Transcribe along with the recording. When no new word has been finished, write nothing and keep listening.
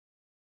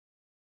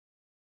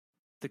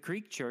The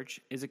Creek Church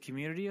is a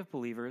community of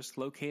believers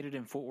located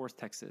in Fort Worth,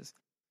 Texas.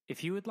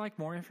 If you would like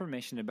more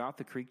information about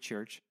the Creek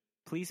Church,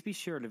 please be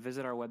sure to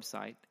visit our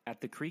website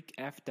at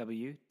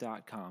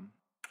thecreekfw.com.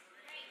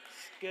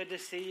 It's good to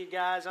see you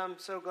guys. I'm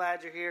so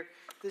glad you're here.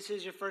 If this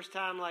is your first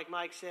time, like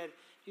Mike said,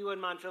 if you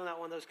wouldn't mind filling out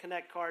one of those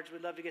Connect cards,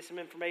 we'd love to get some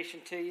information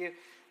to you.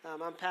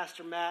 I'm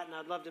Pastor Matt, and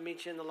I'd love to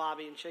meet you in the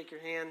lobby and shake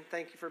your hand.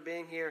 Thank you for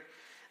being here.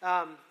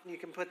 You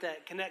can put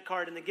that Connect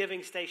card in the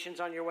giving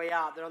stations on your way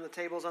out. They're on the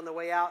tables on the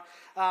way out.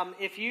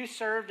 If you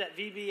served at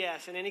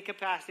VBS in any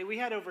capacity, we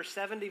had over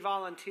 70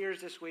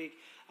 volunteers this week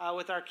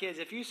with our kids.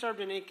 If you served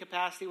in any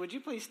capacity, would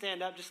you please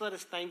stand up? Just let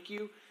us thank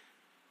you.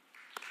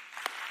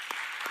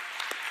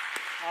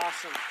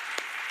 Awesome.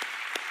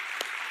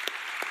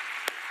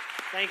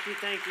 Thank you,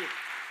 thank you.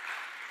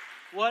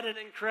 What an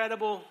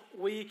incredible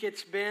week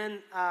it's been.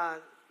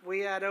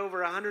 We had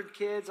over 100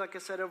 kids, like I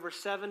said, over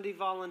 70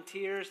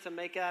 volunteers to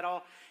make that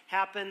all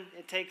happen.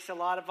 It takes a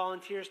lot of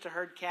volunteers to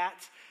herd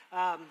cats.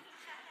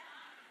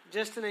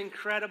 Just an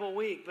incredible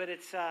week, but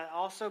it's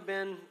also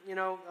been,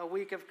 a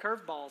week of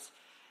curveballs.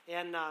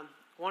 And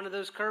one of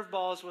those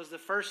curveballs was the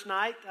first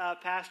night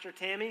Pastor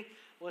Tammy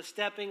was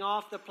stepping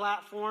off the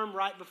platform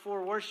right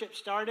before worship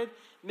started,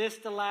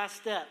 missed the last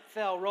step,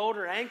 fell, rolled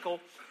her ankle,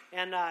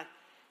 and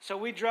so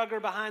we drug her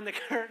behind the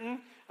curtain.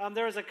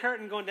 There was a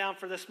curtain going down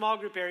for the small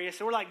group area,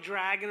 so we're like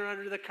dragging her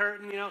under the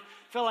curtain,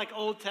 felt like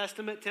Old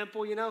Testament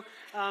temple,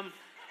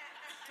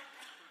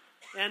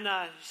 And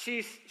our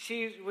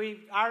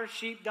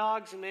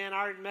sheepdogs, man,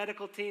 our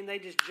medical team, they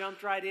just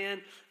jumped right in,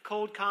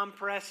 cold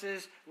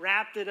compresses,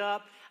 wrapped it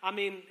up. I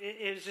mean,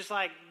 it was just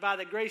like, by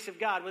the grace of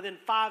God, within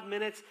 5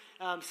 minutes,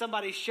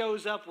 somebody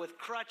shows up with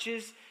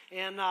crutches.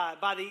 And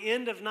by the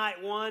end of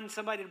night one,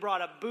 somebody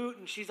brought a boot,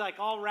 and she's like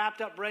all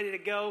wrapped up, ready to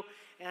go.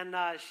 And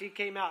she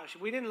came out.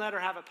 We didn't let her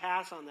have a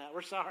pass on that.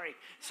 We're sorry.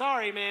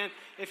 Sorry, man.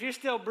 If you're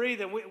still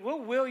breathing,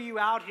 we'll wheel you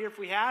out here if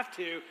we have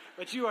to.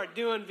 But you are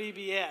doing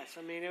VBS.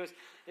 I mean, it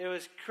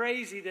was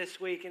crazy this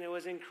week, and it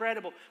was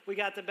incredible. We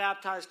got to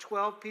baptize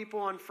 12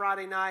 people on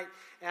Friday night,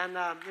 and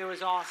it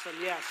was awesome.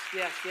 Yes.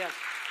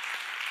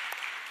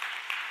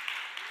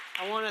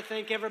 I want to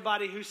thank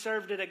everybody who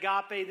served at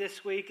Agape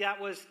this week. That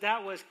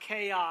was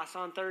chaos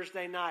on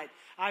Thursday night.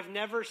 I've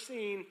never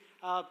seen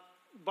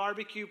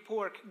barbecue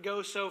pork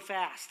go so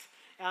fast.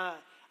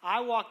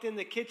 I walked in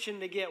the kitchen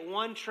to get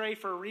one tray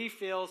for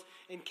refills,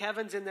 and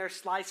Kevin's in there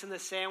slicing the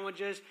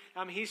sandwiches.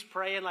 He's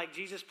praying like,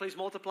 Jesus, please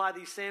multiply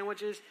these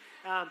sandwiches.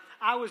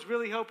 I was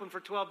really hoping for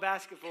 12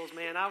 basketfuls,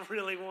 man. I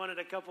really wanted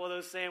a couple of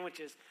those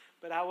sandwiches,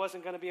 but I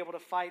wasn't going to be able to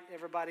fight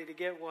everybody to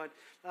get one.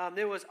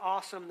 It was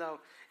awesome, though.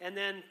 And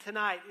then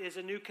tonight is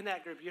a new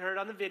Connect group. You heard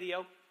on the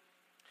video.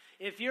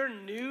 If you're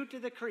new to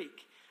the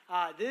Creek,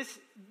 this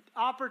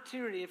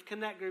opportunity of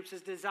Connect Groups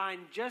is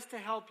designed just to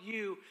help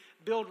you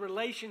build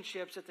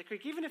relationships at the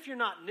Creek. Even if you're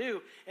not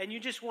new and you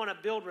just want to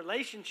build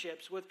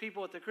relationships with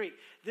people at the Creek,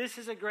 this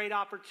is a great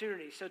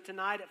opportunity. So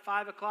tonight at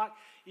 5 o'clock,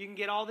 you can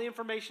get all the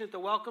information at the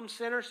Welcome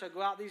Center. So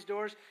go out these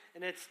doors,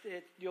 and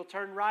you'll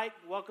turn right,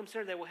 Welcome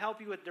Center. They will help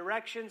you with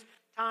directions,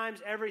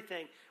 times,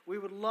 everything. We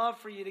would love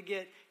for you to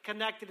get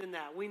connected in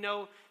that. We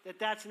know that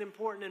that's an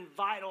important and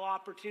vital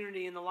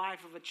opportunity in the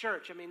life of a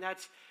church. I mean,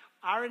 that's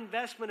our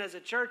investment as a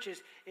church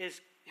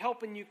is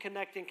helping you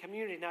connect in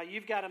community. Now,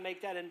 you've got to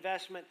make that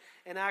investment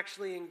and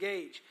actually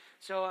engage.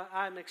 So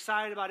I'm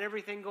excited about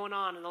everything going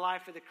on in the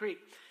life of the Creek.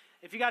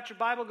 If you got your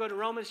Bible, go to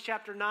Romans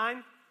chapter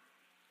 9.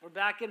 We're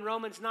back in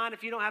Romans 9.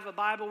 If you don't have a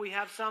Bible, we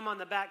have some on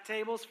the back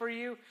tables for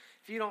you.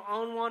 If you don't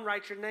own one,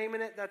 write your name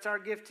in it. That's our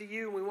gift to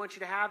you, and we want you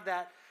to have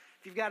that.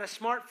 If you've got a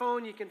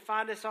smartphone, you can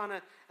find us on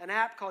an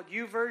app called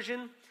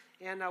YouVersion,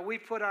 and we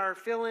put our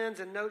fill-ins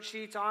and note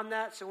sheets on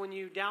that. So when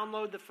you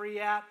download the free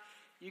app,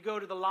 you go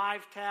to the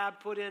Live tab,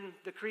 put in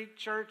the Creek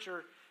Church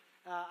or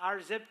our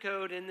zip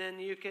code, and then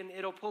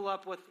it'll pull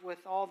up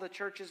with all the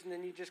churches, and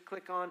then you just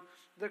click on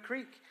the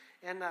Creek.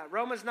 And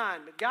Romans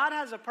 9. But God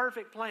has a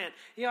perfect plan.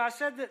 I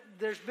said that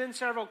there's been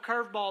several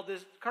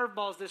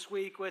curveballs this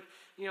week with,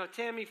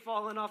 Tammy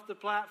falling off the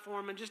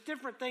platform and just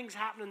different things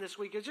happening this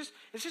week. It's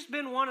just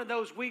been one of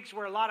those weeks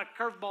where a lot of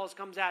curveballs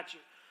comes at you.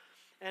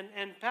 And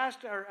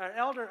our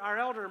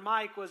elder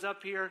Mike was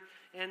up here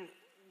and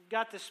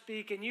got to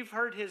speak, and you've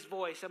heard his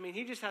voice. I mean,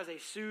 he just has a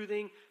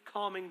soothing,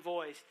 calming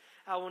voice.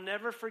 I will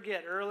never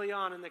forget early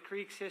on in the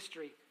Creek's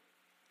history,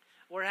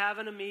 we're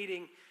having a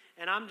meeting,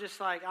 and I'm just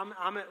like,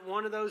 I'm at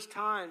one of those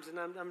times, and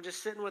I'm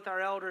just sitting with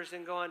our elders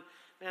and going,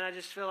 man, I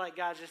just feel like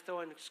God's just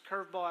throwing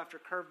curveball after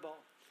curveball.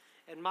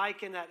 And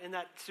Mike in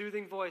that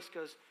soothing voice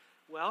goes,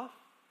 well,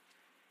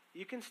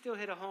 you can still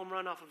hit a home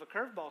run off of a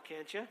curveball,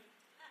 can't you?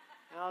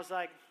 And I was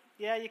like,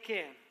 yeah, you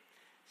can.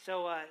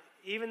 So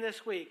even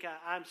this week,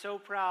 I'm so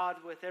proud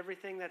with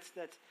everything that's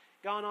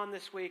gone on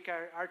this week.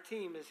 Our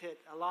team has hit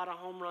a lot of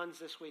home runs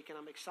this week, and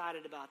I'm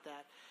excited about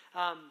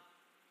that.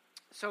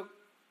 So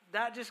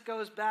that just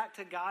goes back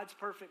to God's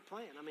perfect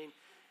plan. I mean,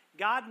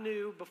 God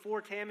knew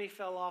before Tammy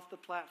fell off the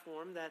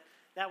platform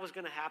that was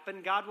going to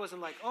happen. God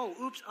wasn't like, oh,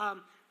 oops,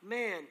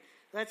 man,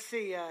 let's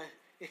see.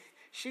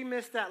 she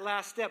missed that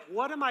last step.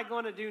 What am I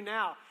going to do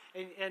now?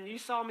 And you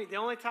saw me, the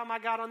only time I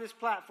got on this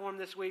platform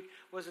this week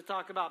was to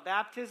talk about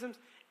baptisms,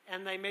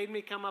 and they made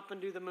me come up and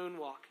do the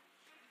moonwalk.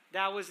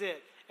 That was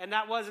it. And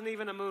that wasn't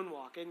even a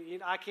moonwalk,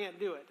 and I can't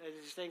do it.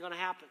 It just ain't going to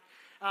happen.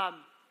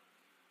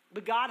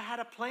 But God had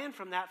a plan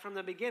from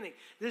the beginning.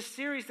 This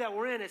series that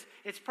we're in,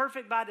 it's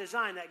perfect by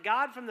design, that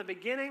God from the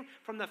beginning,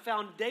 from the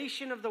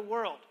foundation of the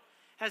world,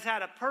 has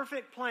had a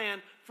perfect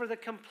plan for the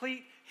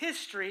complete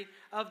history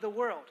of the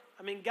world.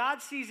 I mean,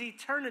 God sees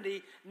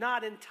eternity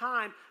not in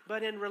time,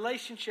 but in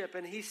relationship.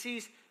 And he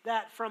sees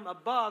that from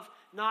above,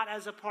 not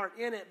as a part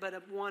in it,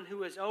 but one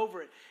who is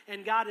over it.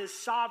 And God is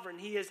sovereign.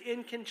 He is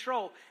in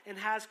control and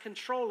has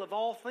control of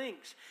all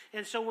things.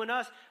 And so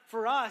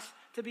for us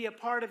to be a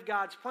part of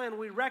God's plan,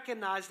 we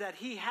recognize that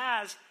he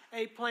has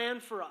a plan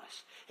for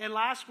us. And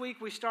last week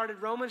we started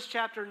Romans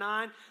chapter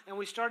 9, and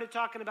we started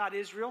talking about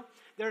Israel.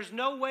 There's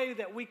no way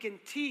that we can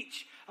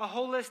teach a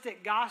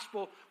holistic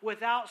gospel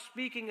without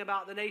speaking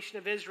about the nation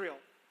of Israel.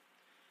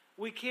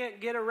 We can't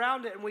get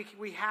around it, and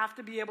we have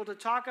to be able to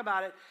talk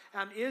about it.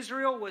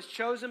 Israel was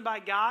chosen by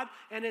God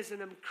and is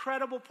an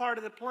incredible part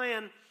of the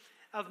plan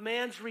of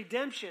man's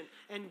redemption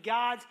and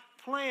God's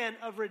plan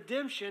of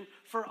redemption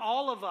for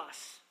all of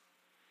us.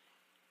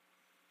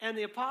 And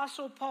the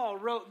Apostle Paul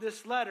wrote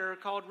this letter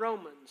called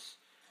Romans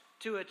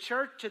to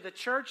the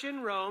church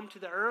in Rome, to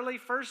the early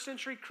first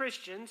century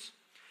Christians.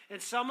 And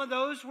some of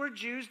those were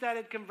Jews that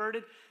had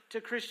converted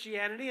to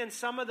Christianity, and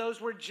some of those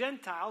were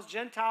Gentiles.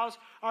 Gentiles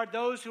are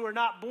those who are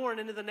not born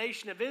into the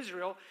nation of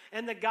Israel,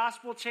 and the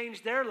gospel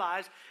changed their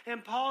lives.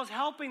 And Paul's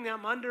helping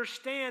them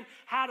understand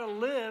how to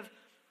live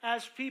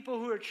as people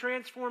who are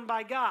transformed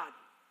by God.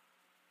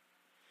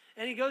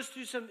 And he goes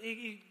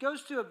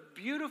through a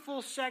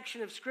beautiful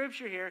section of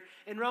scripture here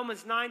in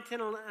Romans 9, 10,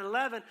 and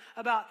 11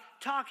 about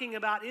talking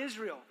about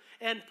Israel.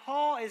 And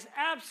Paul is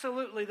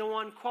absolutely the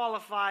one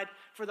qualified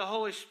for the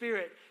Holy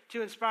Spirit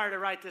to inspire to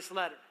write this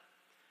letter.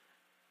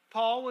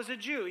 Paul was a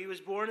Jew. He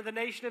was born in the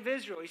nation of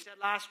Israel. He said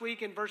last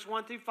week in verse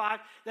 1 through 5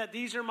 that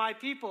these are my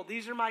people,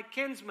 these are my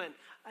kinsmen.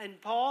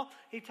 And Paul,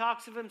 he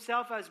talks of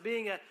himself as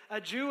being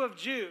a Jew of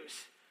Jews.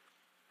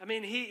 I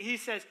mean, he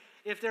says,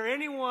 if there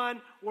anyone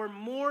were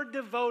more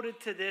devoted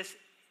to this,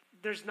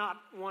 there's not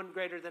one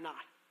greater than I.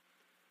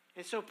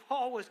 And so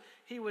Paul was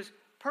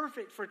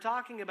perfect for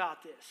talking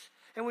about this.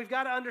 And we've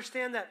got to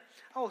understand that,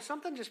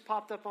 something just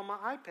popped up on my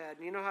iPad.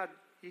 And you know how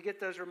you get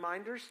those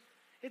reminders?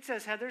 It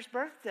says Heather's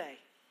birthday.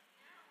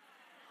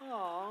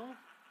 Oh,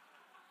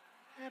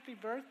 happy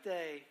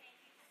birthday.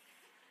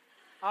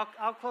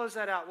 I'll close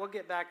that out. We'll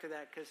get back to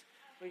that because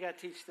we got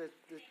to teach the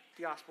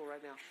gospel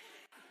right now.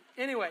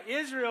 Anyway,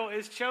 Israel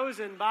is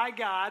chosen by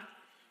God,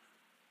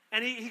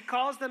 and he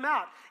calls them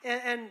out.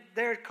 And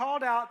they're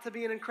called out to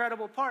be an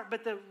incredible part.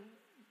 But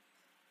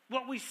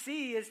what we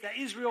see is that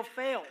Israel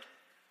failed.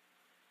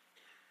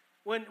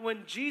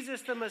 When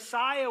Jesus the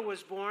Messiah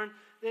was born,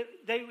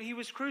 he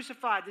was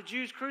crucified. The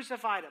Jews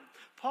crucified him.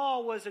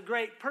 Paul was a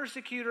great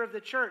persecutor of the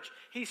church.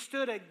 He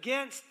stood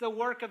against the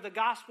work of the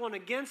gospel and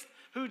against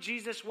who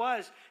Jesus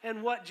was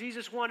and what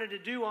Jesus wanted to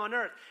do on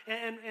earth.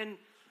 And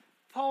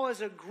Paul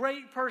is a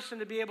great person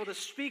to be able to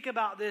speak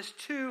about this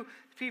to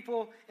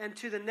people and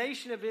to the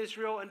nation of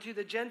Israel and to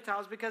the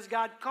Gentiles because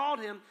God called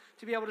him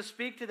to be able to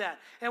speak to that.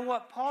 And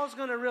what Paul's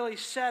going to really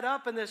set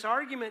up in this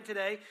argument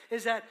today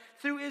is that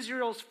through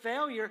Israel's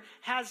failure,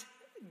 has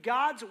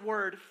God's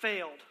word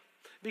failed?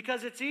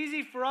 Because it's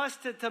easy for us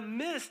to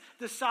miss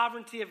the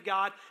sovereignty of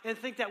God and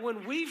think that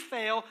when we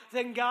fail,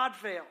 then God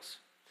fails.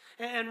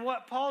 And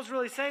what Paul's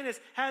really saying is,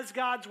 has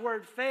God's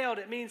word failed?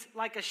 It means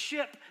like a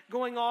ship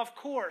going off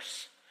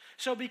course.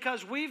 So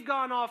because we've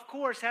gone off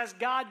course, has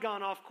God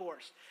gone off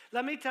course?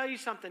 Let me tell you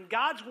something.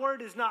 God's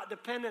word is not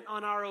dependent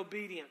on our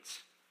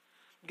obedience.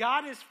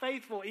 God is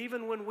faithful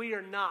even when we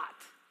are not.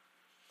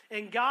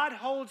 And God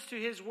holds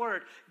to his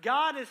word.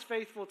 God is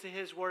faithful to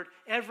his word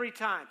every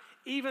time,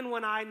 even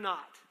when I'm not.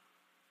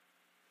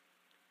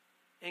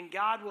 And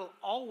God will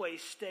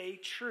always stay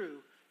true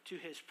to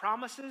his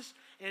promises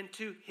and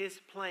to his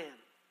plan.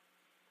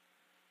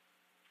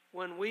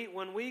 When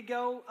we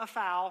go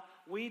afoul,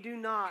 we do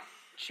not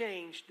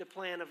change the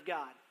plan of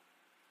God.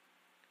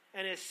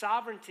 And his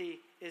sovereignty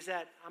is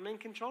that I'm in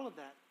control of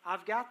that.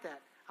 I've got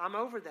that. I'm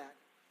over that.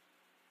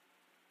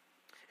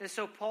 And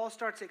so Paul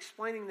starts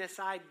explaining this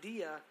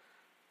idea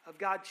of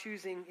God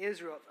choosing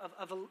Israel,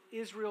 of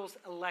Israel's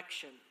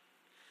election.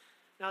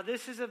 Now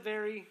this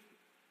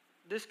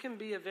can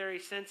be a very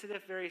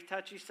sensitive, very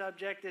touchy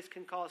subject. This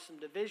can cause some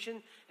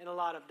division and a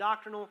lot of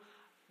doctrinal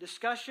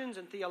discussions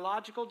and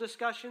theological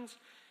discussions.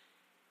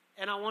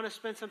 And I want to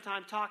spend some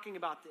time talking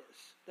about this.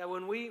 That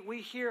when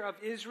we hear of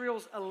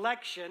Israel's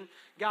election,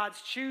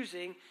 God's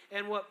choosing,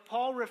 and what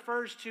Paul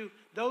refers to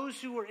those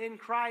who are in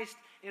Christ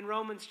in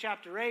Romans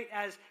chapter 8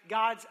 as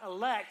God's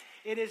elect,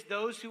 it is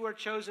those who are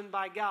chosen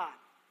by God.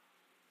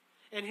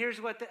 And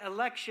here's what the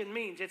election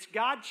means. It's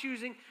God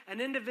choosing an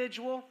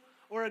individual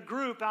or a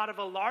group out of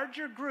a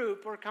larger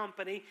group or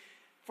company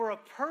for a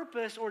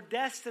purpose or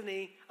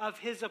destiny of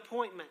his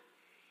appointment.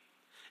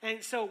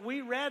 And so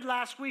we read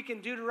last week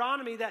in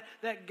Deuteronomy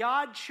that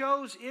God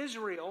chose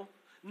Israel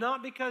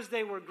not because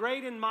they were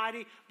great and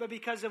mighty, but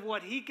because of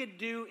what he could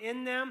do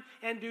in them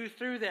and do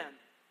through them.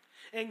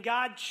 And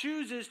God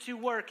chooses to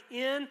work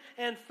in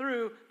and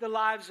through the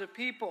lives of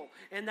people.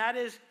 And that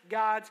is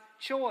God's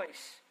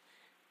choice.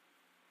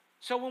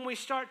 So when we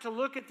start to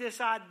look at this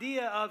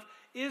idea of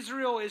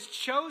Israel is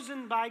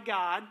chosen by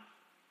God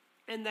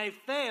and they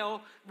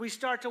fail, we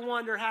start to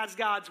wonder, has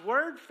God's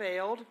word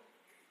failed?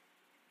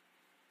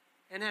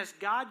 And has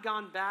God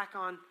gone back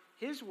on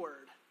his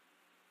word?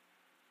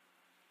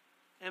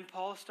 And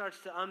Paul starts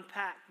to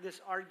unpack this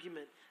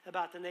argument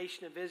about the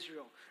nation of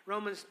Israel.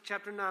 Romans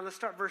chapter 9, let's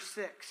start verse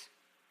 6.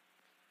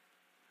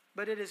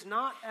 But it is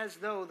not as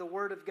though the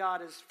word of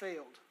God has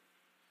failed.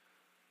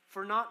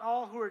 For not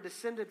all who are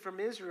descended from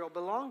Israel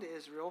belong to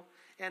Israel,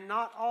 and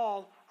not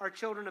all are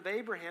children of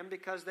Abraham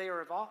because they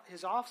are of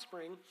his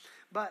offspring,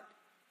 but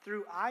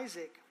through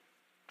Isaac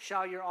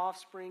shall your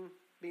offspring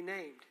be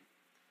named.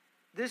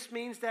 This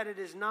means that it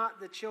is not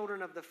the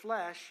children of the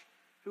flesh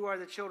who are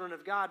the children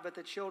of God, but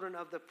the children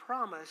of the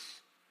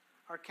promise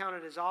are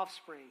counted as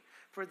offspring.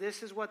 For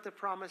this is what the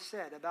promise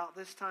said, about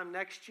this time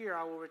next year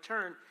I will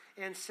return,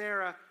 and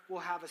Sarah will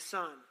have a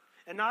son.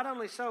 And not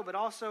only so, but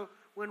also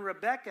when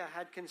Rebekah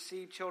had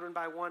conceived children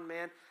by one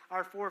man,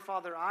 our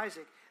forefather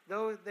Isaac,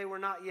 though they were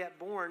not yet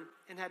born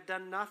and had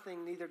done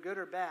nothing, neither good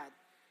or bad,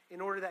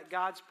 in order that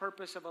God's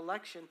purpose of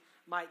election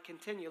might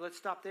continue. Let's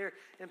stop there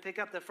and pick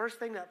up. The first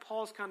thing that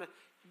Paul's kind of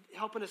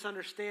helping us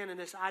understand in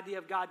this idea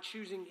of God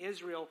choosing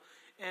Israel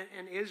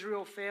and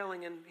Israel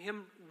failing and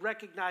him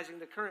recognizing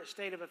the current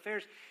state of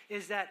affairs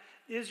is that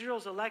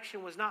Israel's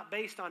election was not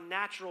based on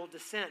natural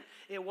descent.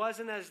 It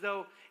wasn't as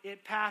though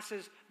it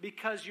passes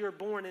because you're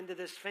born into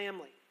this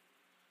family.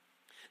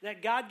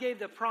 That God gave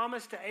the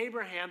promise to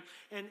Abraham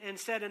and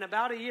said, in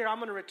about a year I'm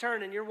going to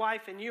return and your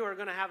wife and you are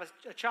going to have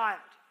a child.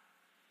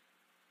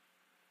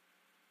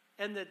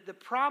 And the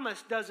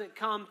promise doesn't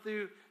come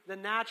through the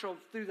natural,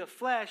 through the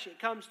flesh. It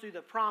comes through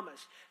the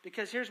promise.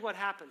 Because here's what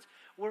happens.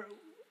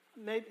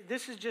 Maybe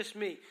this is just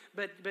me,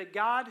 but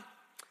God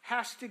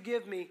has to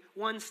give me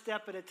one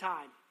step at a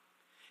time.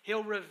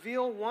 He'll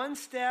reveal one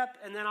step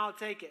and then I'll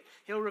take it.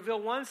 He'll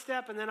reveal one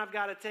step and then I've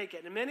got to take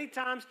it. And many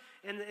times,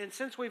 and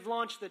since we've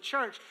launched the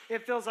church,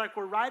 it feels like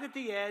we're right at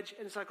the edge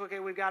and it's like, okay,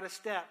 we've got a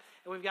step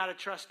and we've got to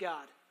trust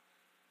God.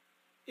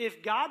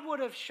 If God would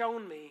have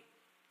shown me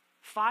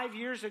 5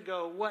 years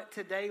ago what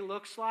today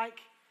looks like,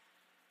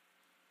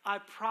 I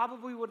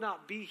probably would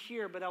not be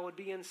here, but I would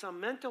be in some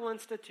mental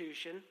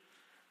institution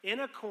in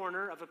a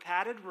corner of a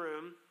padded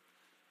room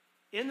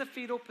in the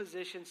fetal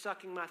position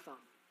sucking my thumb.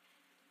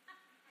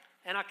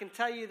 And I can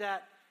tell you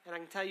that, and I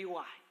can tell you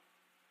why.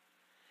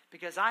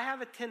 Because I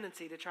have a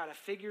tendency to try to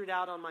figure it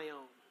out on my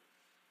own.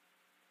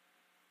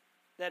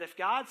 That if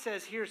God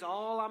says, here's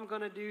all I'm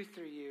going to do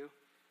through you,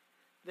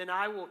 then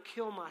I will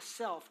kill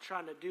myself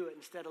trying to do it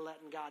instead of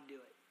letting God do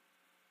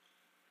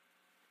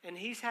it. And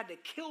he's had to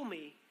kill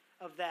me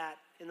of that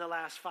in the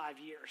last 5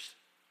 years.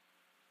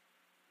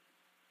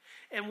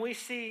 And we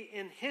see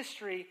in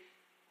history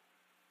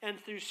and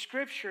through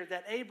Scripture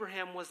that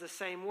Abraham was the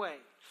same way.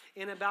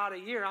 In about a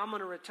year, I'm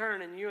going to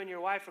return and you and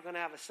your wife are going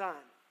to have a son.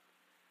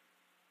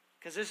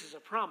 Because this is a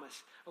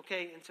promise.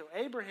 Okay, and so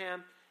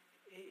Abraham,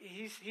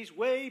 he's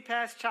way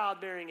past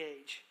childbearing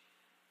age.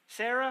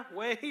 Sarah,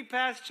 way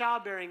past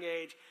childbearing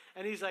age.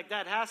 And he's like,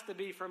 that has to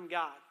be from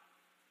God.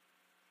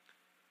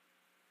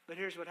 But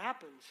here's what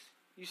happens.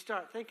 You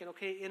start thinking,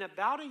 okay, in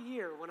about a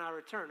year when I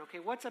return, okay,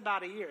 what's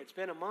about a year? It's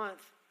been a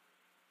month.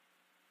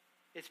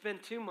 It's been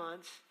 2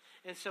 months.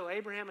 And so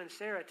Abraham and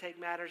Sarah take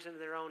matters into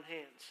their own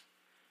hands.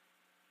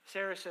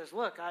 Sarah says,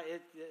 look,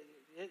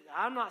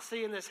 I'm not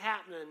seeing this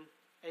happening,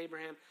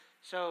 Abraham.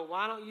 So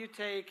why don't you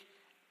take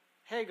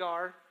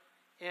Hagar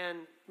and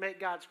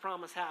make God's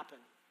promise happen?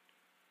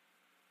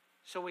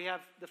 So we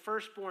have the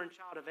firstborn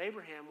child of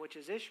Abraham, which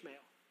is Ishmael.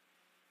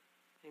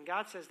 And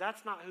God says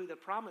that's not who the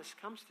promise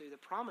comes through. The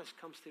promise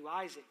comes through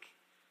Isaac,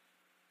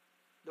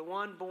 the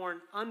one born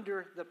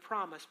under the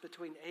promise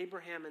between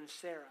Abraham and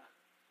Sarah.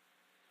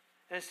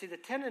 And see, the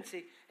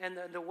tendency and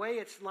the way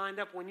it's lined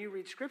up when you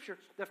read Scripture,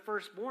 the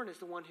firstborn is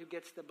the one who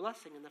gets the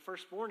blessing, and the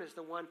firstborn is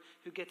the one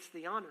who gets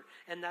the honor.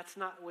 And that's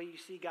not the way you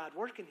see God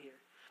working here.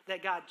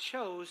 That God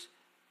chose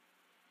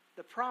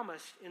the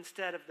promise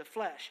instead of the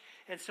flesh.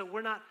 And so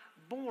we're not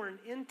born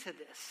into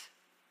this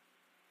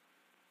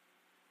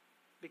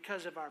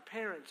because of our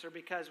parents or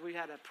because we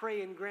had a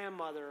praying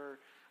grandmother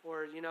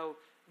or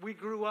we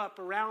grew up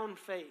around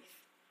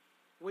faith.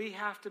 We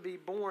have to be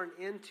born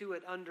into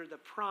it under the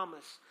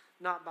promise,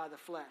 not by the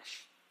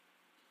flesh.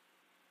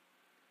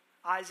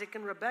 Isaac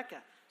and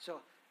Rebekah. So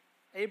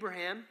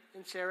Abraham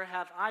and Sarah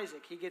have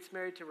Isaac. He gets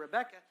married to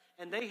Rebekah,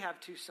 and they have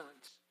 2 sons.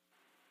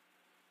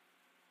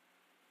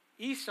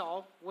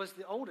 Esau was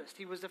the oldest.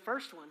 He was the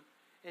first one,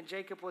 and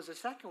Jacob was the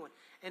second one.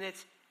 And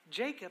it's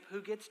Jacob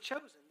who gets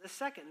chosen, the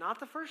second,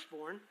 not the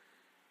firstborn.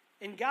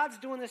 And God's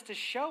doing this to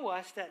show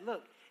us that,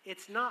 look,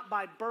 it's not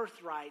by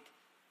birthright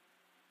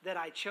that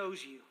I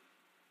chose you.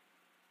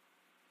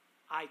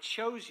 I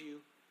chose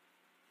you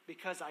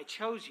because I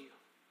chose you.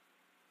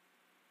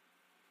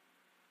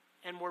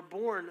 And we're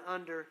born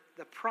under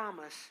the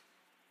promise,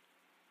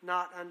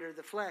 not under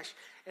the flesh.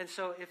 And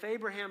so if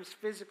Abraham's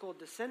physical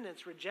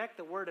descendants reject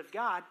the word of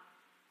God,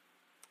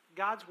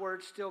 God's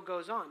word still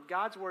goes on.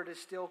 God's word is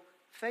still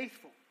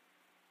faithful.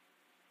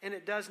 And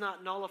it does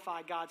not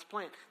nullify God's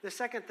plan. The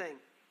second thing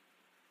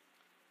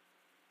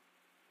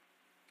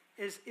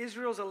is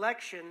Israel's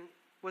election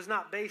was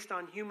not based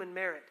on human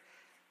merit.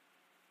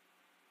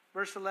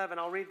 Verse 11,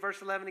 I'll read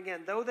verse 11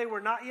 again. Though they were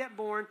not yet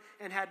born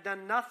and had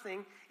done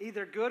nothing,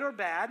 either good or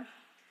bad,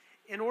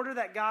 in order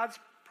that God's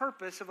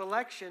purpose of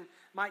election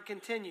might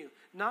continue,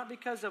 not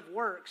because of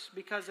works,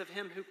 because of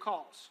him who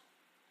calls.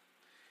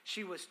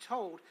 She was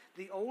told,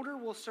 the older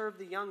will serve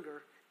the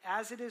younger,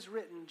 as it is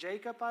written,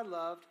 Jacob I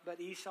loved, but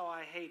Esau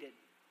I hated.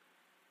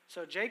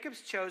 So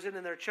Jacob's chosen,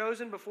 and they're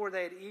chosen before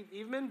they had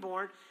even been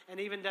born and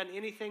even done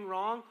anything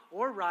wrong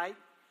or right.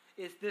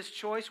 This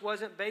choice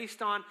wasn't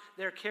based on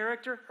their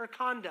character or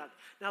conduct.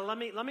 Now let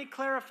me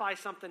clarify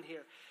something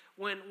here.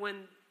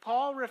 When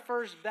Paul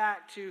refers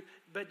back to,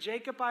 but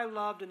Jacob I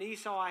loved and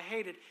Esau I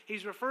hated,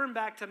 he's referring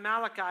back to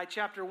Malachi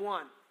chapter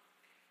 1.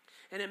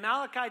 And in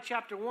Malachi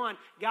chapter 1,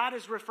 God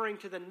is referring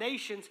to the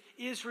nations,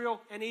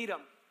 Israel and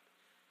Edom.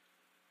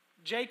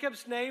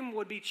 Jacob's name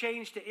would be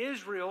changed to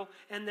Israel,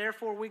 and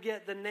therefore we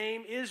get the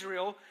name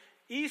Israel.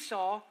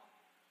 Esau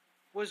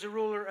was the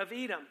ruler of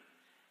Edom.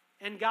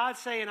 And God's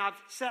saying, I've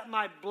set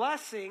my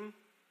blessing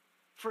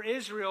for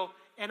Israel,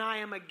 and I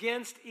am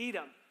against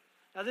Edom.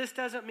 Now, this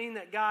doesn't mean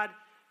that God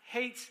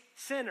hates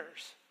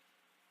sinners.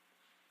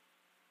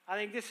 I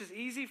think this is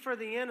easy for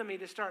the enemy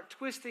to start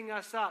twisting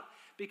us up,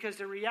 because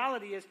the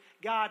reality is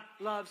God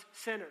loves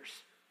sinners.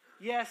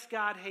 Yes,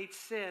 God hates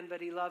sin,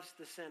 but he loves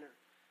the sinner.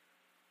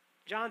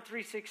 John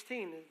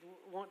 3:16 is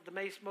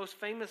the most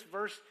famous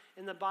verse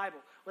in the Bible.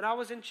 When I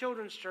was in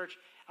children's church,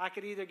 I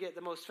could either get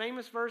the most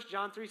famous verse,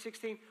 John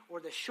 3:16, or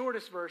the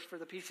shortest verse for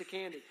the piece of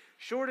candy.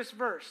 Shortest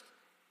verse.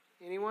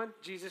 Anyone?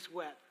 Jesus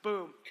wept.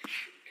 Boom.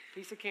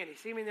 Piece of candy.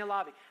 See me in the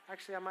lobby.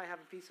 Actually, I might have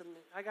a piece of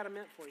mint. I got a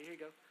mint for you. Here you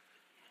go.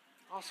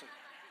 Awesome.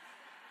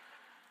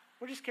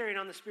 We're just carrying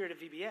on the spirit of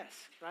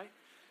VBS, right?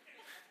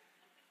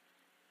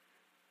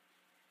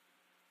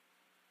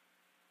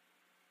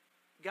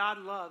 God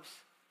loves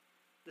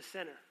the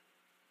sinner.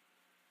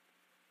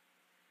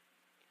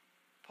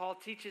 Paul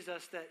teaches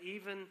us that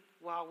even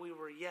while we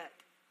were yet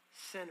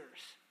sinners,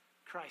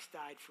 Christ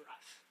died for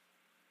us.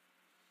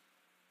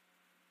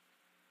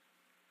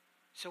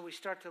 So we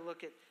start to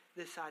look at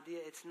this idea.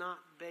 It's not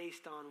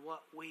based on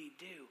what we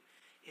do.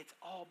 It's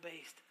all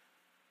based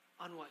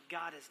on what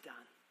God has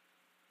done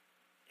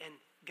and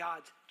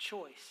God's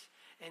choice.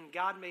 And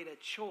God made a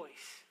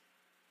choice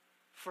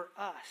for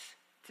us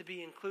to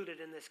be included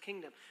in this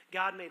kingdom.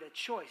 God made a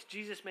choice.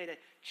 Jesus made a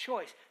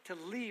choice to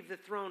leave the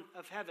throne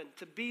of heaven,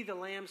 to be the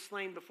lamb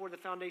slain before the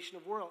foundation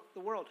of the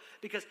world,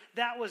 because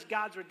that was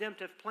God's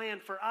redemptive plan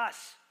for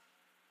us.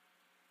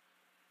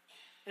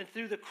 And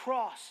through the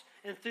cross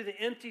and through the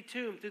empty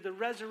tomb, through the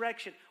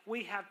resurrection,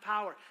 we have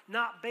power,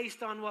 not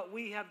based on what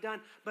we have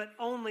done, but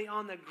only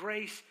on the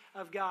grace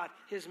of God,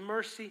 his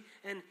mercy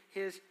and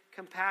his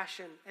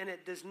compassion. And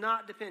it does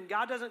not depend.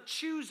 God doesn't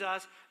choose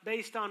us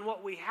based on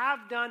what we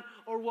have done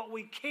or what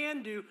we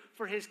can do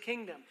for his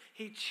kingdom.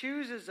 He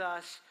chooses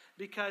us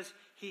because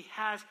he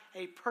has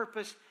a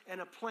purpose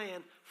and a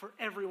plan for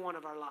every one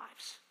of our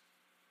lives.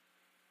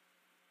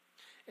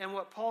 And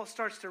what Paul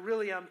starts to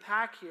really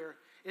unpack here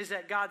is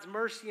that God's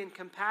mercy and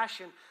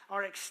compassion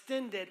are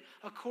extended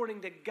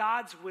according to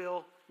God's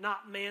will,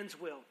 not man's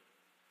will.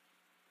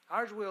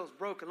 Our will is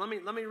broken. Let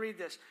me read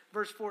this.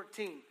 Verse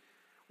 14.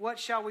 What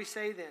shall we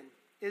say then?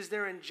 Is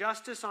there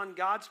injustice on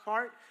God's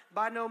part?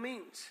 By no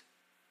means.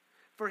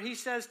 For he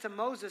says to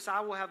Moses, I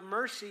will have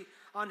mercy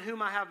on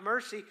whom I have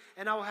mercy,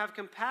 and I will have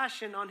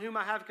compassion on whom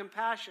I have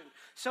compassion.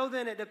 So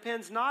then it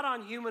depends not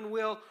on human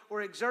will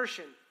or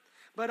exertion,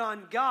 but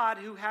on God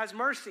who has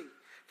mercy.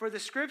 For the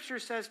scripture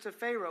says to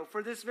Pharaoh,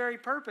 for this very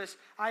purpose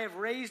I have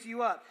raised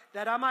you up,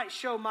 that I might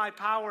show my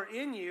power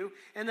in you,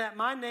 and that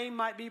my name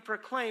might be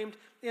proclaimed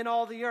in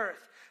all the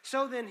earth.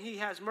 So then he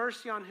has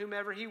mercy on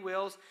whomever he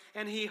wills,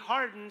 and he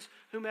hardens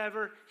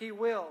whomever he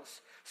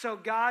wills. So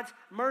God's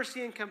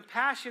mercy and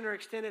compassion are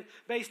extended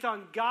based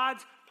on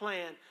God's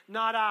plan,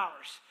 not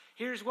ours.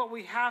 Here's what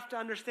we have to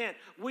understand.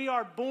 We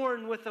are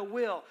born with a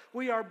will.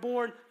 We are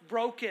born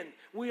broken.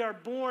 We are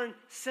born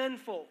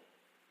sinful.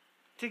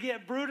 To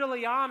get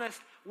brutally honest,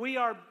 we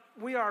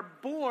are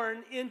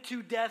born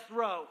into death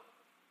row.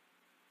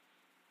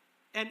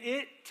 And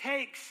it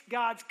takes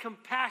God's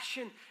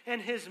compassion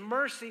and his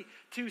mercy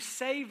to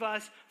save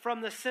us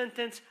from the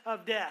sentence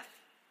of death.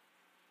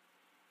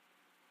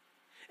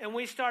 And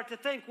we start to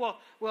think, well,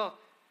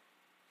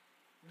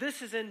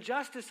 this is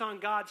injustice on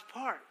God's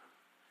part.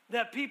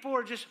 That people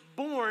are just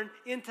born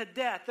into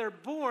death. They're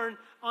born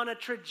on a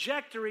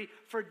trajectory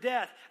for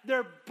death.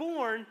 They're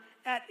born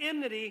at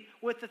enmity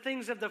with the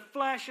things of the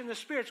flesh and the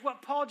spirit. It's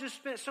what Paul just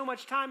spent so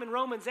much time in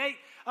Romans 8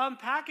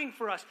 unpacking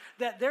for us,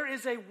 that there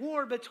is a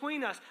war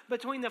between us,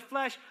 between the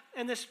flesh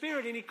and the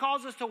spirit, and he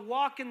calls us to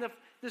walk in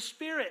the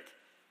spirit.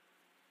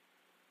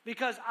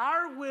 Because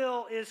our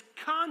will is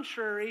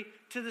contrary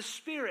to the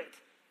Spirit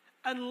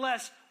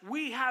unless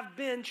we have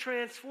been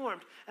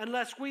transformed,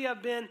 unless we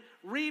have been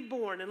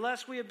reborn,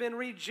 unless we have been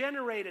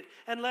regenerated,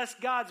 unless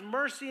God's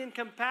mercy and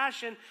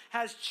compassion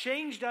has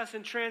changed us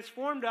and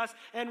transformed us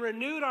and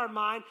renewed our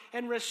mind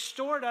and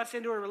restored us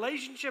into a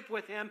relationship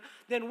with Him,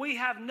 then we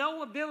have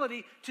no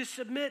ability to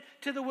submit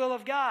to the will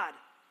of God,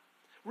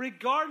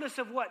 regardless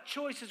of what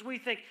choices we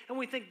think. And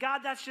we think, God,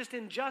 that's just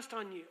unjust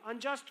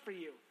for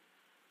you.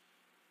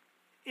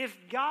 If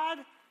God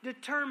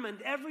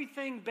determined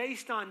everything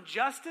based on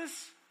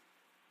justice,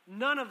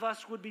 none of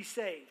us would be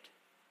saved.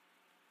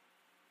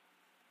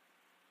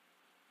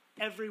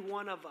 Every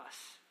one of us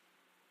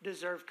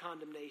deserve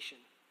condemnation.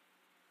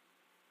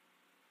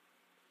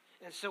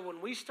 And so when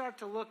we start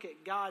to look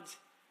at God's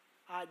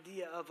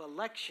idea of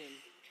election,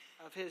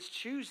 of His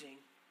choosing,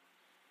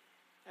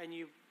 and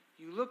you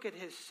look at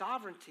His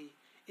sovereignty,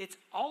 it's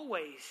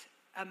always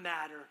a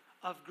matter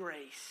of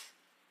grace.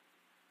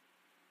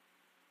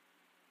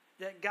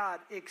 That God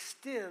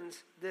extends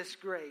this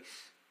grace.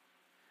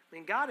 I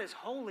mean, God is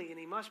holy and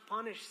He must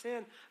punish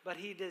sin, but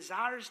He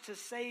desires to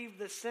save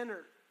the sinner.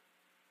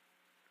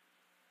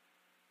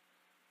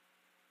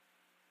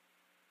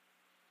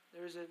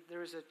 There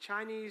was a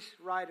Chinese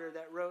writer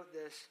that wrote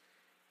this.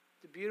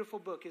 It's a beautiful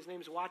book. His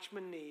name's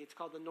Watchman Nee. It's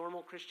called The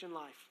Normal Christian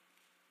Life.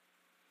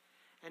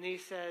 And he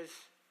says,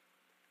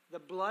 the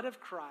blood of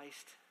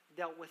Christ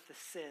dealt with the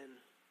sin,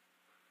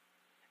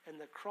 and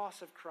the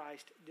cross of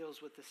Christ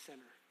deals with the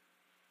sinner.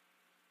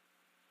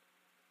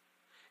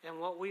 And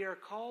what we are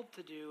called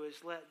to do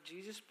is let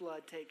Jesus'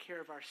 blood take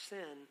care of our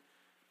sin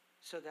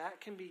so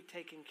that can be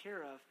taken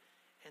care of,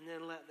 and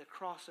then let the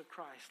cross of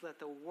Christ, let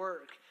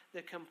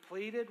the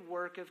completed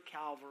work of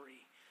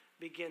Calvary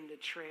begin to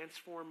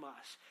transform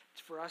us.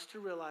 It's for us to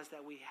realize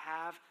that we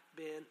have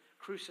been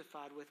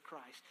crucified with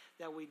Christ,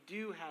 that we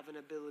do have an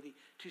ability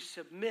to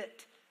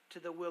submit to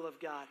the will of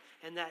God,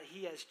 and that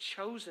He has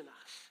chosen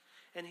us,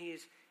 and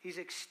He's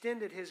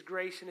extended His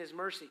grace and His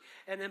mercy.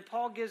 And then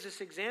Paul gives this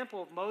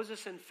example of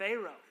Moses and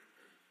Pharaoh.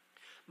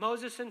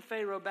 Moses and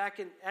Pharaoh back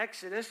in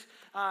Exodus,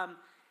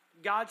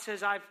 God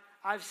says,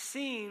 I've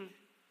seen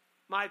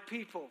my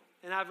people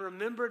and I've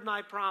remembered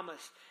my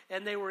promise.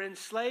 And they were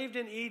enslaved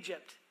in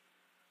Egypt.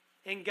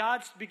 And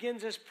God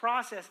begins this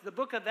process. The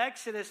book of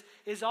Exodus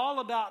is all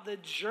about the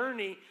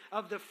journey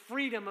of the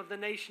freedom of the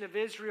nation of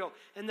Israel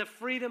and the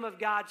freedom of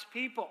God's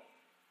people.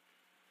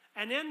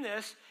 And in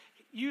this,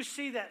 you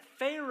see that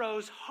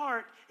Pharaoh's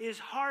heart is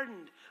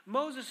hardened.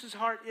 Moses'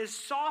 heart is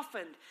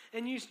softened.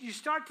 And you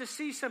start to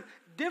see some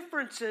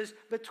differences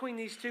between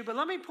these two. But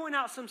let me point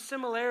out some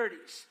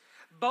similarities.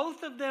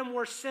 Both of them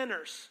were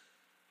sinners.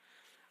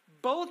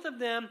 Both of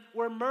them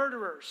were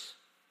murderers.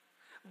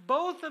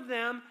 Both of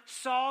them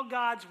saw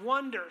God's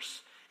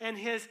wonders and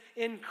His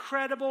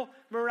incredible,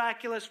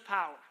 miraculous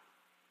power.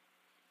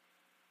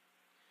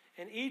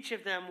 And each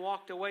of them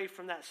walked away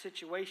from that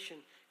situation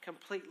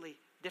completely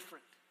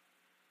different.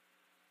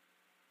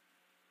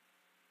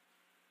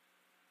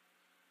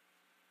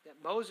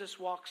 That Moses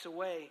walks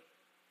away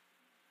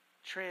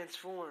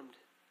transformed,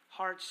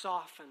 heart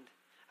softened,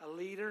 a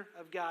leader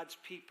of God's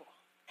people.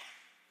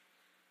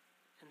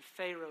 And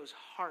Pharaoh's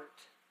heart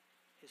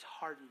is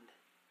hardened.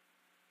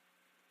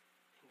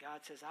 And God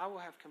says, I will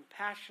have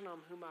compassion on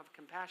whom I have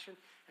compassion,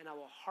 and I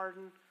will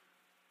harden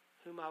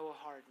whom I will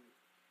harden.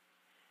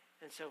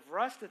 And so for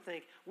us to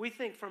think, we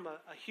think from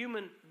a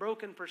human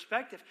broken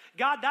perspective,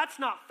 God, that's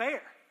not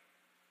fair.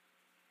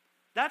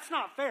 That's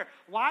not fair.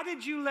 Why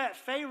did you let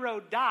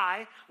Pharaoh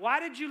die? Why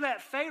did you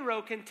let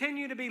Pharaoh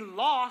continue to be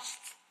lost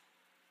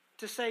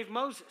to save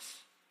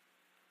Moses?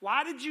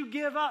 Why did you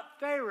give up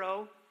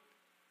Pharaoh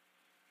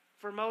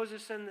for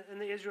Moses and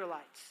the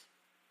Israelites?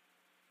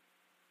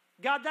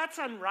 God, that's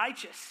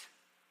unrighteous.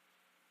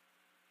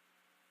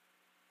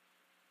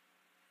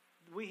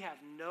 We have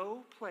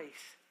no place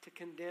to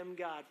condemn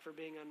God for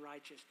being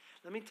unrighteous.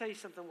 Let me tell you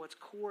something what's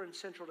core and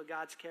central to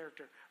God's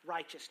character: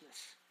 righteousness.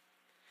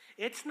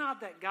 It's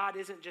not that God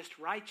isn't just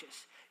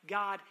righteous.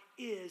 God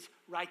is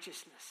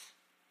righteousness.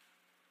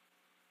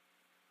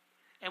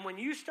 And when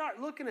you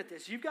start looking at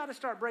this, you've got to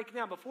start breaking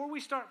down. Before we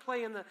start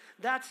playing the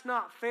that's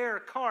not fair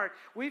card,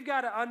 we've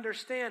got to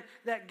understand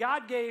that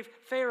God gave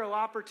Pharaoh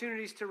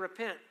opportunities to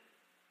repent.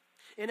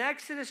 In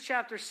Exodus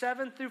chapter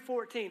 7 through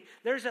 14,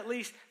 there's at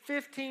least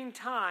 15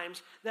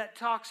 times that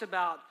talks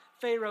about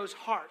Pharaoh's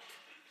heart.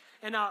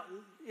 And now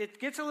it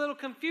gets a little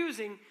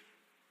confusing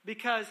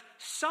because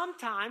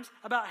sometimes,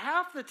 about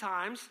half the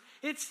times,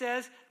 it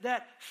says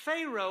that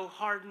Pharaoh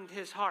hardened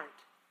his heart.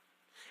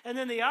 And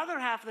then the other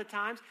half of the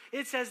times,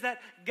 it says that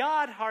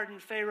God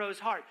hardened Pharaoh's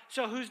heart.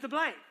 So who's to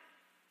blame?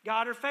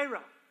 God or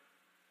Pharaoh?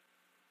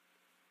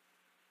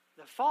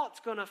 The fault's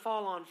going to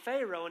fall on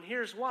Pharaoh, and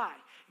here's why.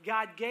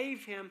 God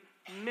gave him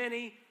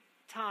many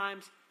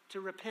times to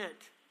repent.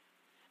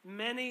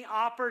 Many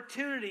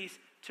opportunities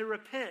to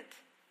repent.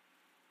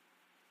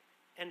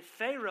 And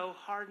Pharaoh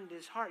hardened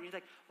his heart. You're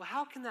like, well,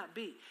 how can that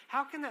be?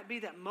 How can that be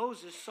that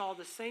Moses saw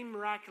the same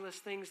miraculous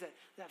things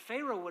that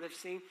Pharaoh would have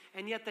seen,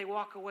 and yet they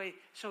walk away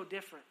so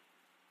different?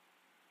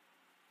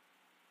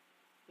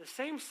 the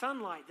same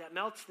sunlight that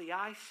melts the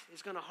ice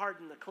is going to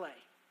harden the clay.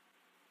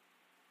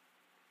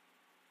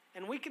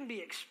 And we can be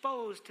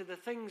exposed to the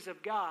things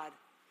of God,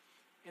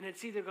 and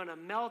it's either going to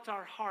melt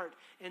our heart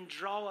and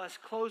draw us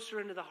closer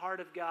into the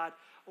heart of God,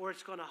 or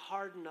it's going to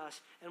harden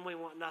us and we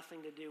want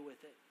nothing to do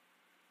with it.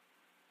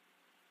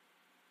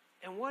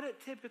 And what it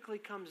typically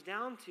comes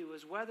down to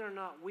is whether or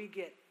not we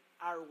get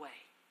our way.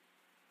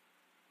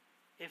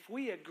 If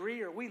we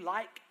agree or we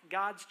like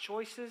God's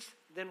choices,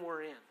 then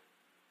we're in.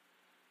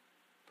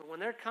 But when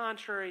they're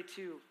contrary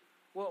to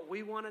what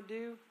we want to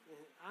do,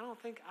 I don't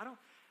think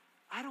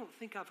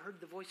I've heard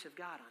the voice of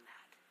God on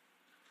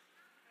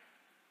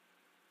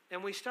that.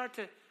 And we start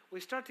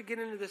to get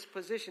into this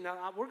position.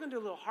 Now, we're going to do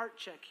a little heart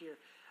check here.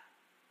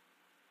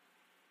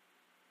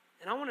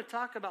 And I want to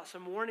talk about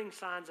some warning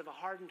signs of a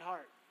hardened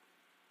heart.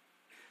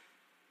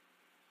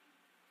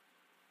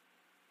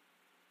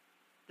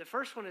 The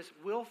first one is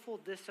willful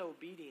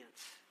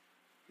disobedience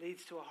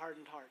leads to a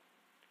hardened heart.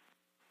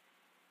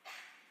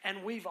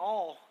 And we've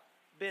all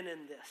been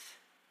in this.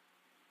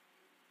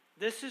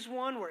 This is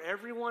one where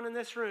everyone in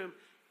this room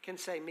can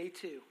say, me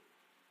too.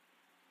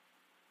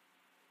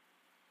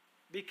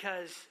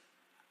 Because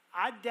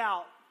I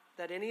doubt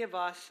that any of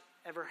us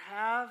ever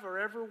have or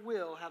ever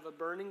will have a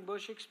burning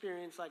bush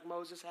experience like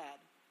Moses had.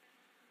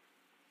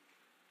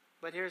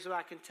 But here's what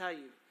I can tell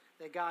you,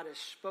 that God has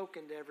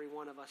spoken to every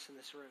one of us in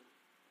this room.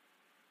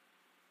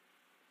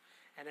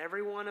 And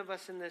every one of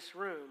us in this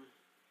room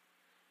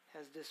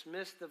has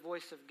dismissed the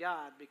voice of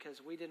God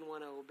because we didn't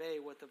want to obey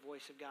what the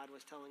voice of God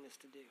was telling us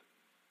to do.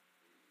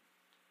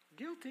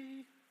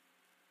 Guilty.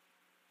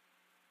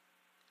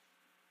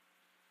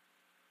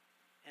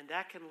 And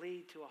that can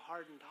lead to a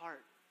hardened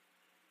heart.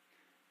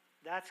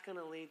 That's going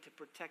to lead to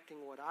protecting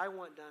what I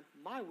want done.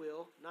 My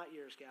will, not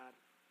yours, God.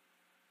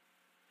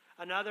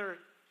 Another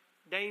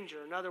danger,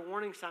 another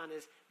warning sign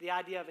is the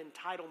idea of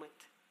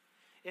entitlement.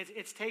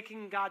 It's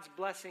taking God's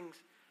blessings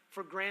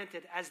for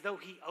granted as though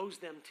He owes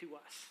them to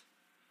us.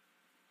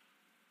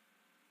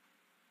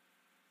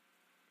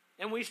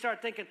 And we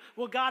start thinking,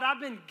 well, God,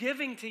 I've been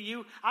giving to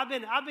you. I've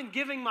been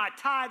giving my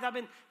tithe. I've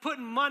been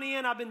putting money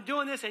in. I've been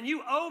doing this, and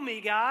you owe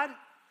me, God.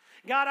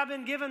 God, I've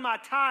been giving my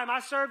time.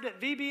 I served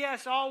at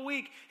VBS all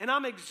week, and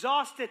I'm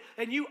exhausted,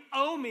 and you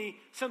owe me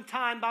some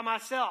time by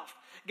myself.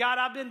 God,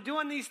 I've been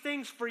doing these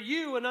things for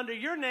you and under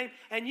your name,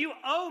 and you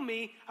owe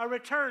me a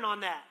return on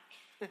that.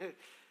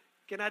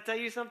 Can I tell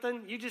you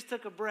something? You just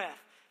took a breath.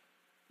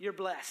 You're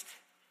blessed.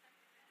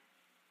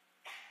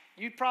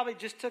 You probably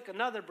just took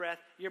another breath.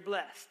 You're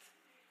blessed.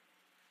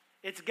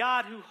 It's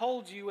God who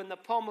holds you in the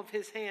palm of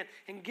His hand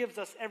and gives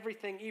us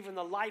everything, even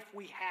the life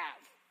we have.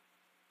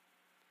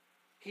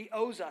 He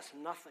owes us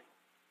nothing.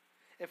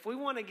 If we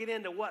want to get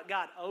into what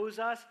God owes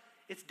us,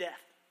 it's death.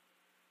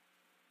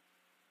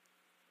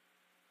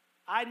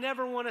 I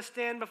never want to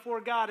stand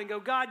before God and go,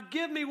 God,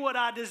 give me what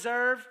I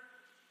deserve.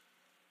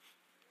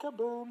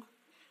 Kaboom.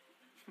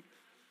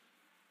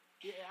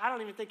 Yeah, I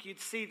don't even think you'd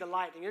see the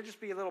lightning. It'd just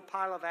be a little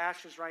pile of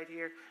ashes right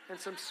here and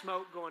some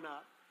smoke going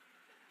up.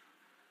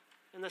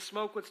 And the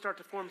smoke would start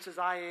to form. Says,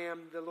 I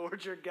am the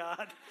Lord your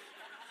God.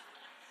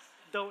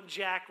 Don't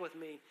jack with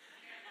me.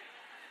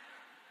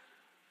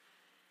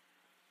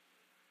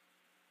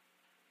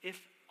 If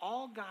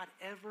all God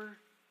ever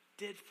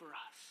did for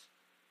us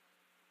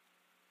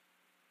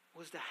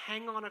was to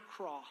hang on a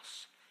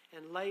cross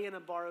and lay in a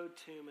borrowed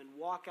tomb and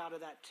walk out of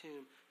that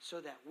tomb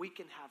so that we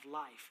can have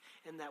life,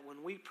 and that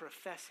when we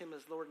profess Him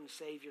as Lord and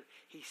Savior,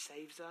 He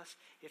saves us,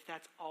 if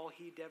that's all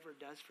He ever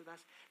does for us,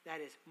 that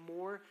is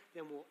more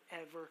than we'll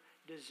ever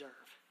deserve.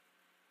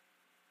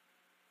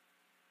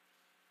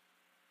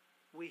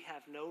 We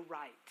have no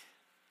right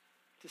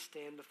to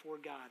stand before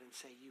God and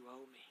say, you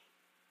owe me.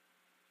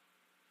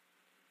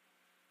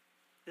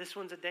 This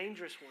one's a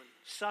dangerous one.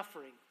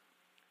 Suffering.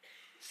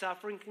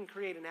 Suffering can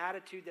create an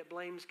attitude that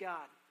blames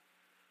God.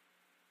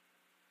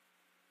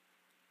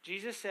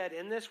 Jesus said,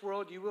 in this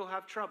world you will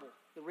have trouble.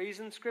 The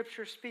reason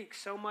Scripture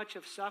speaks so much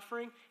of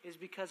suffering is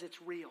because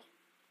it's real.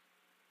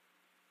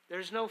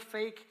 There's no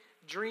fake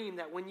dream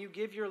that when you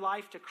give your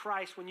life to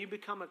Christ, when you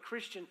become a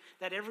Christian,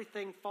 that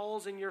everything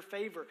falls in your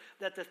favor,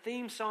 that the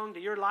theme song to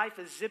your life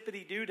is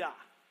zippity-doo-dah.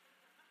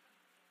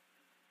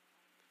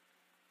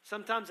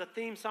 Sometimes a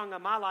theme song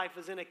of my life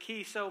is in a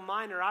key so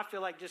minor, I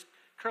feel like just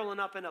curling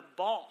up in a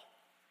ball.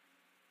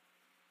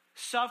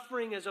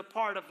 Suffering is a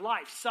part of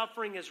life.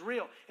 Suffering is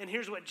real. And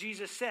here's what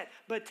Jesus said,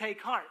 but take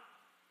heart.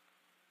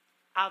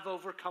 I've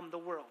overcome the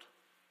world.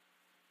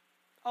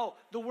 Oh,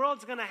 the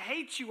world's going to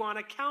hate you on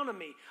account of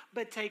me,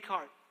 but take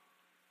heart.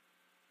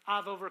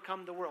 I've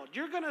overcome the world.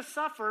 You're going to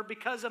suffer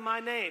because of my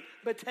name,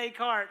 but take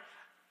heart.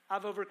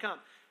 I've overcome.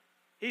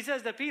 He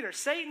says to Peter,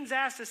 Satan's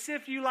asked to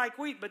sift you like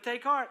wheat, but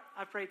take heart.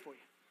 I prayed for you.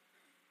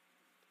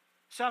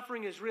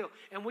 Suffering is real.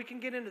 And we can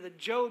get into the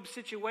Job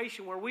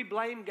situation where we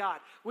blame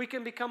God. We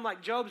can become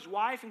like Job's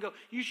wife and go,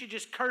 you should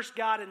just curse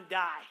God and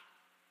die.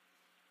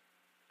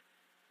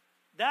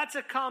 That's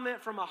a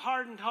comment from a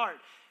hardened heart.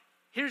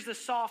 Here's the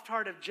soft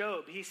heart of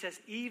Job. He says,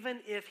 even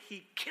if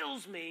he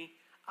kills me,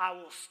 I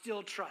will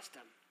still trust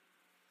him.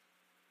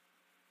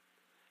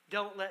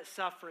 Don't let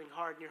suffering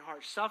harden your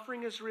heart.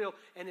 Suffering is real,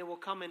 and it will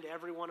come into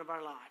every one of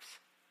our lives.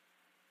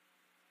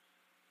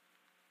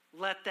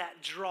 Let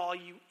that draw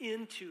you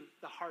into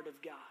the heart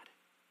of God.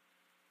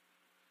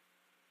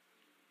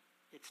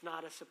 It's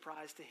not a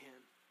surprise to him.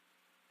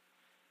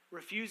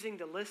 Refusing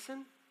to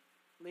listen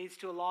leads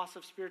to a loss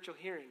of spiritual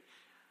hearing.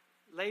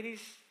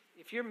 Ladies,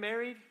 if you're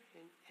married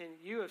and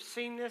you have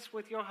seen this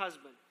with your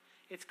husband,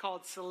 it's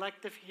called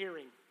selective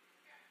hearing.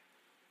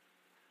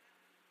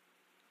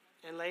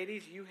 And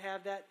ladies, you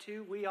have that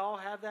too. We all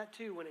have that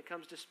too when it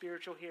comes to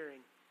spiritual hearing.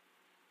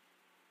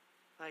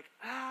 Like,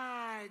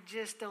 I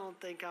just don't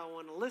think I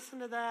want to listen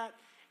to that.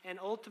 And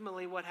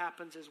ultimately what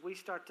happens is we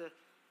start to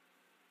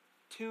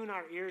tune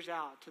our ears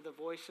out to the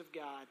voice of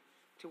God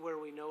to where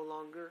we no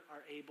longer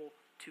are able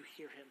to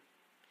hear him.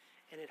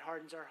 And it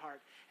hardens our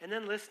heart. And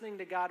then listening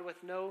to God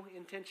with no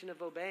intention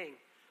of obeying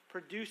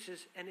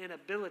produces an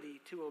inability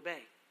to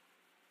obey.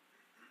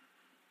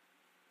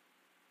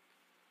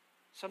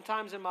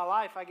 Sometimes in my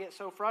life I get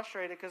so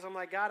frustrated because I'm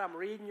like, God, I'm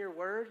reading your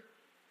word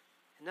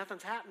and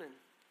nothing's happening.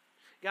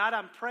 God,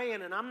 I'm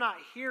praying and I'm not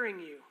hearing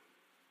you.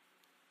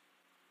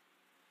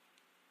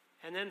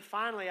 And then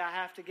finally I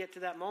have to get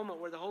to that moment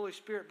where the Holy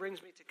Spirit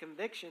brings me to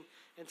conviction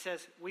and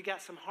says, we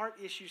got some heart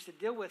issues to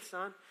deal with,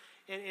 son.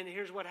 And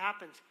here's what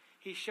happens.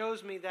 He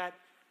shows me that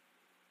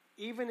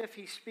even if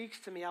he speaks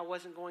to me, I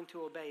wasn't going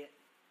to obey it.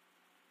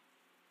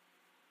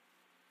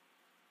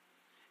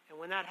 And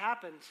when that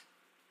happens,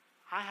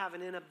 I have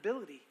an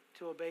inability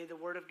to obey the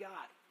word of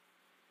God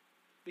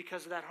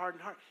because of that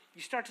hardened heart.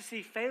 You start to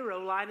see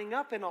Pharaoh lining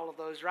up in all of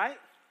those, right?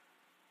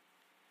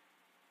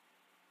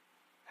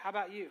 How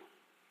about you?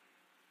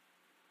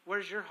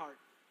 Where's your heart?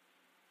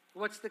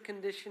 What's the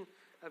condition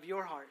of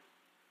your heart?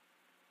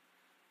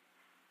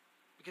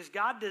 Because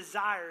God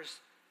desires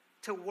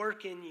to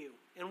work in you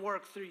and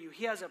work through you.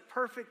 He has a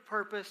perfect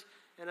purpose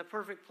and a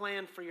perfect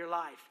plan for your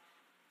life.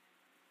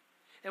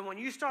 And when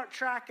you start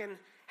tracking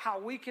how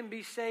we can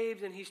be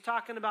saved, and he's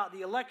talking about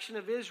the election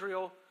of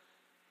Israel,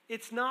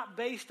 it's not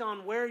based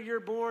on where you're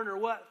born or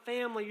what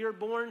family you're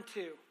born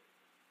to.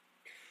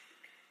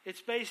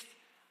 It's based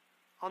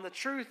on the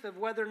truth of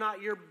whether or not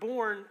you're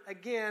born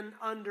again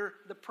under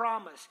the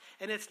promise.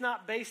 And it's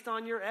not based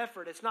on your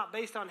effort. It's not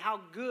based on how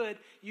good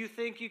you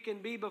think you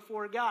can be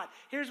before God.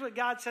 Here's what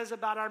God says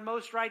about our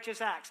most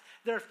righteous acts.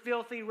 They're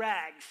filthy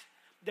rags.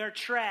 They're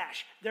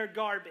trash. They're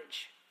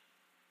garbage.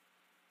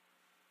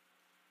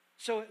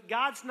 So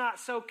God's not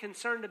so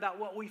concerned about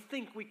what we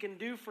think we can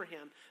do for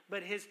him,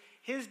 but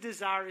his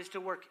desire is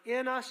to work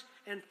in us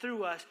and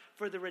through us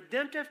for the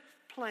redemptive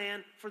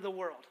plan for the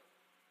world,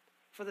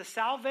 for the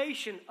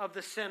salvation of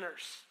the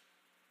sinners.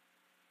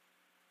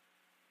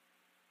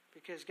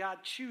 Because God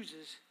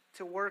chooses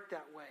to work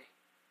that way.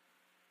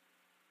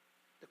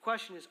 The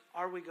question is,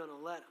 are we going to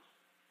let him?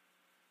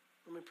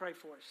 Let me pray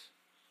for us.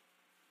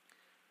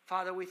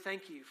 Father, we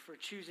thank you for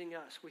choosing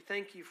us. We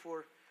thank you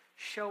for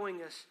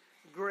showing us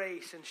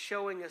grace and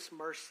showing us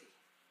mercy.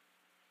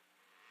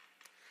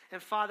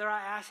 And Father, I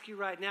ask you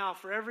right now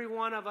for every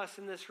one of us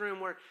in this room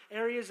where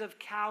areas of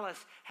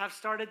callous have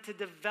started to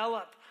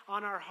develop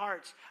on our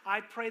hearts,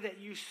 I pray that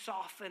you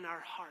soften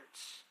our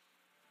hearts.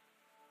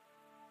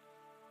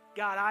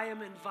 God, I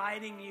am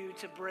inviting you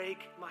to break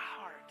my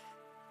heart.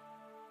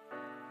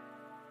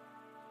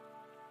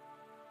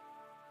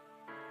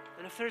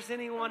 And if there's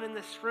anyone in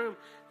this room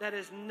that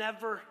has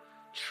never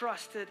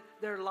trusted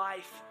their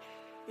life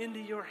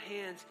into your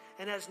hands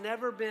and has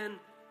never been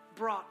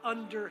brought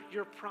under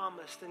your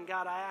promise, then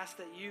God, I ask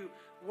that you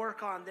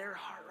work on their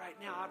heart right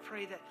now. I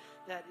pray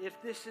that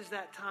if this is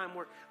that time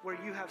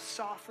where you have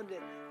softened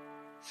it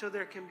so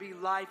there can be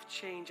life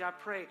change, I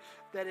pray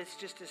that it's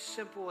just as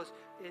simple as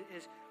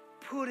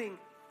putting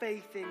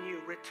faith in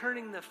you,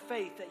 returning the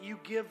faith that you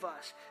give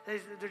us.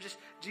 They're just,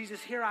 Jesus,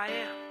 here I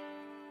am.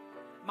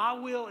 My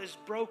will is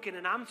broken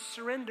and I'm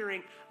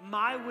surrendering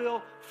my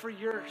will for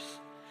yours.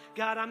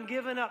 God, I'm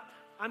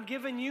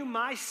giving you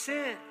my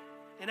sin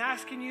and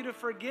asking you to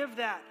forgive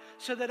that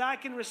so that I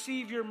can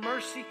receive your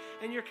mercy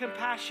and your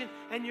compassion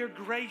and your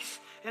grace,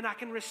 and I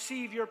can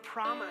receive your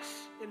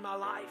promise in my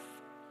life.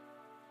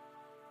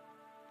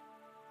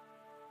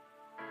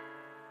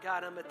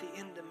 God, I'm at the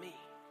end of me,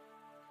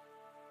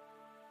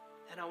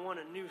 and I want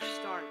a new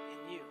start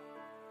in you.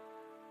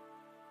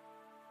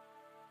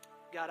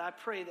 God, I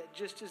pray that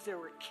just as there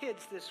were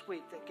kids this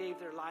week that gave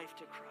their life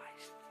to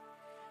Christ,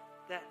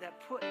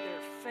 that put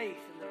their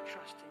faith and their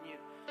trust in you,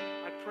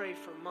 I pray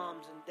for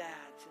moms and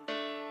dads and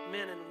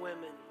men and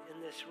women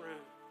in this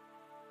room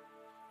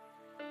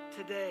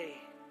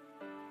today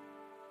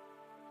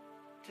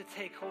to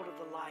take hold of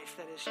the life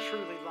that is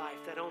truly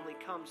life, that only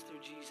comes through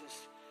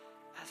Jesus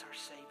as our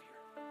Savior.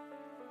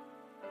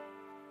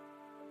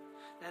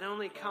 That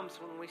only comes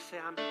when we say,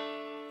 I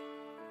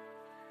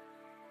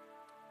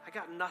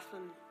got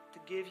nothing to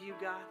give you,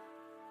 God,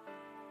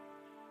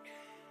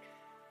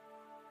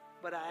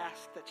 but I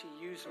ask that you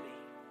use me.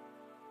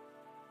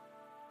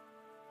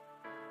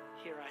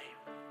 Here I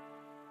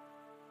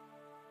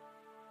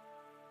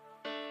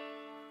am.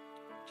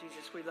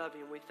 Jesus, we love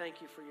you and we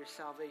thank you for your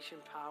salvation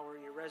power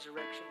and your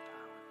resurrection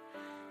power.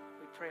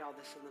 pray all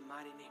this in the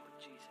mighty name of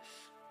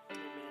Jesus.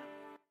 Amen.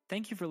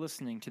 Thank you for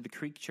listening to the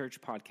Creek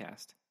Church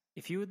podcast.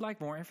 If you would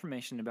like more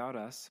information about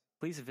us,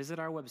 please visit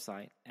our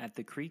website at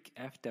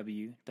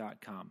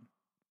thecreekfw.com.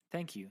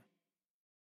 Thank you.